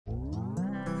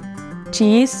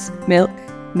Cheese, milk,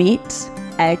 meat,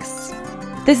 eggs.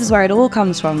 This is where it all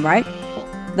comes from, right?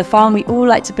 The farm we all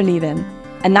like to believe in,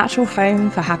 a natural home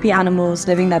for happy animals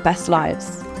living their best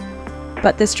lives.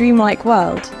 But this dreamlike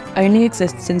world only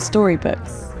exists in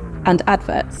storybooks and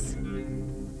adverts.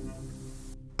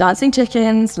 Dancing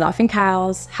chickens, laughing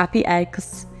cows, happy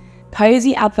eggs.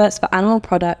 Posy adverts for animal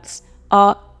products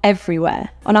are everywhere,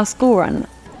 on our school run,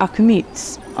 our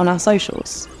commutes, on our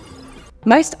socials.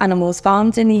 Most animals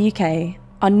farmed in the UK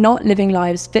are not living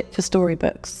lives fit for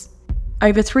storybooks.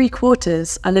 Over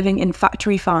 3/4 are living in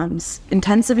factory farms,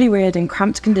 intensively reared in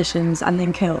cramped conditions and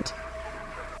then killed.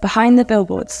 Behind the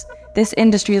billboards, this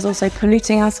industry is also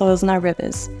polluting our soils and our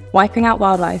rivers, wiping out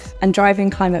wildlife and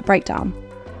driving climate breakdown.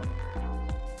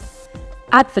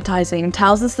 Advertising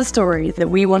tells us the story that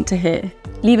we want to hear,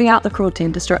 leaving out the cruelty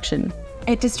and destruction.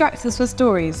 It distracts us with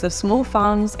stories of small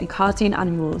farms and cartoon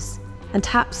animals, and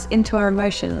taps into our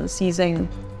emotions using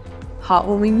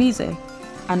heartwarming music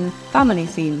and family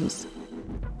themes.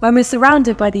 When we're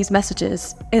surrounded by these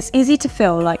messages, it's easy to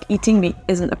feel like eating meat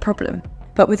isn't a problem.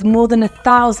 But with more than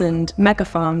 1,000 mega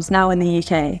farms now in the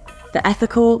UK, the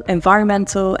ethical,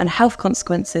 environmental and health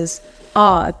consequences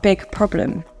are a big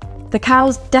problem. The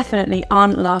cows definitely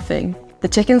aren't laughing, the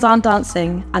chickens aren't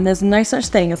dancing, and there's no such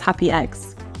thing as happy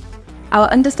eggs. Our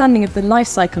understanding of the life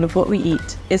cycle of what we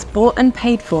eat is bought and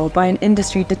paid for by an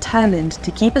industry determined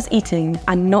to keep us eating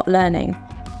and not learning.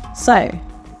 So,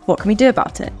 what can we do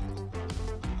about it?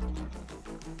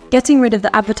 Getting rid of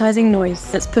the advertising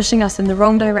noise that's pushing us in the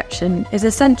wrong direction is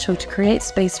essential to create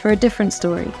space for a different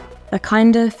story, a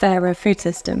kinder, fairer food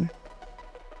system.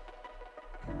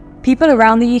 People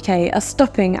around the UK are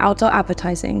stopping outdoor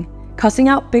advertising, cutting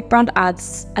out big brand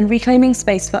ads, and reclaiming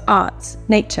space for art,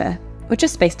 nature, or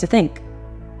just space to think.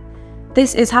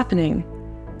 This is happening.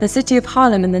 The city of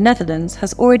Haarlem in the Netherlands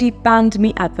has already banned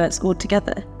meat adverts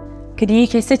altogether. Could a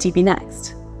UK city be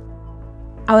next?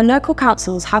 Our local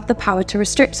councils have the power to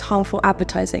restrict harmful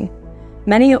advertising.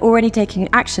 Many are already taking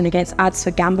action against ads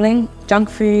for gambling, junk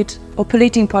food, or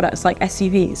polluting products like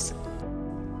SUVs.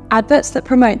 Adverts that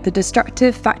promote the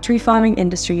destructive factory farming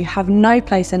industry have no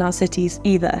place in our cities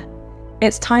either.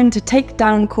 It's time to take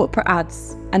down corporate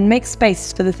ads and make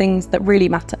space for the things that really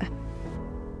matter.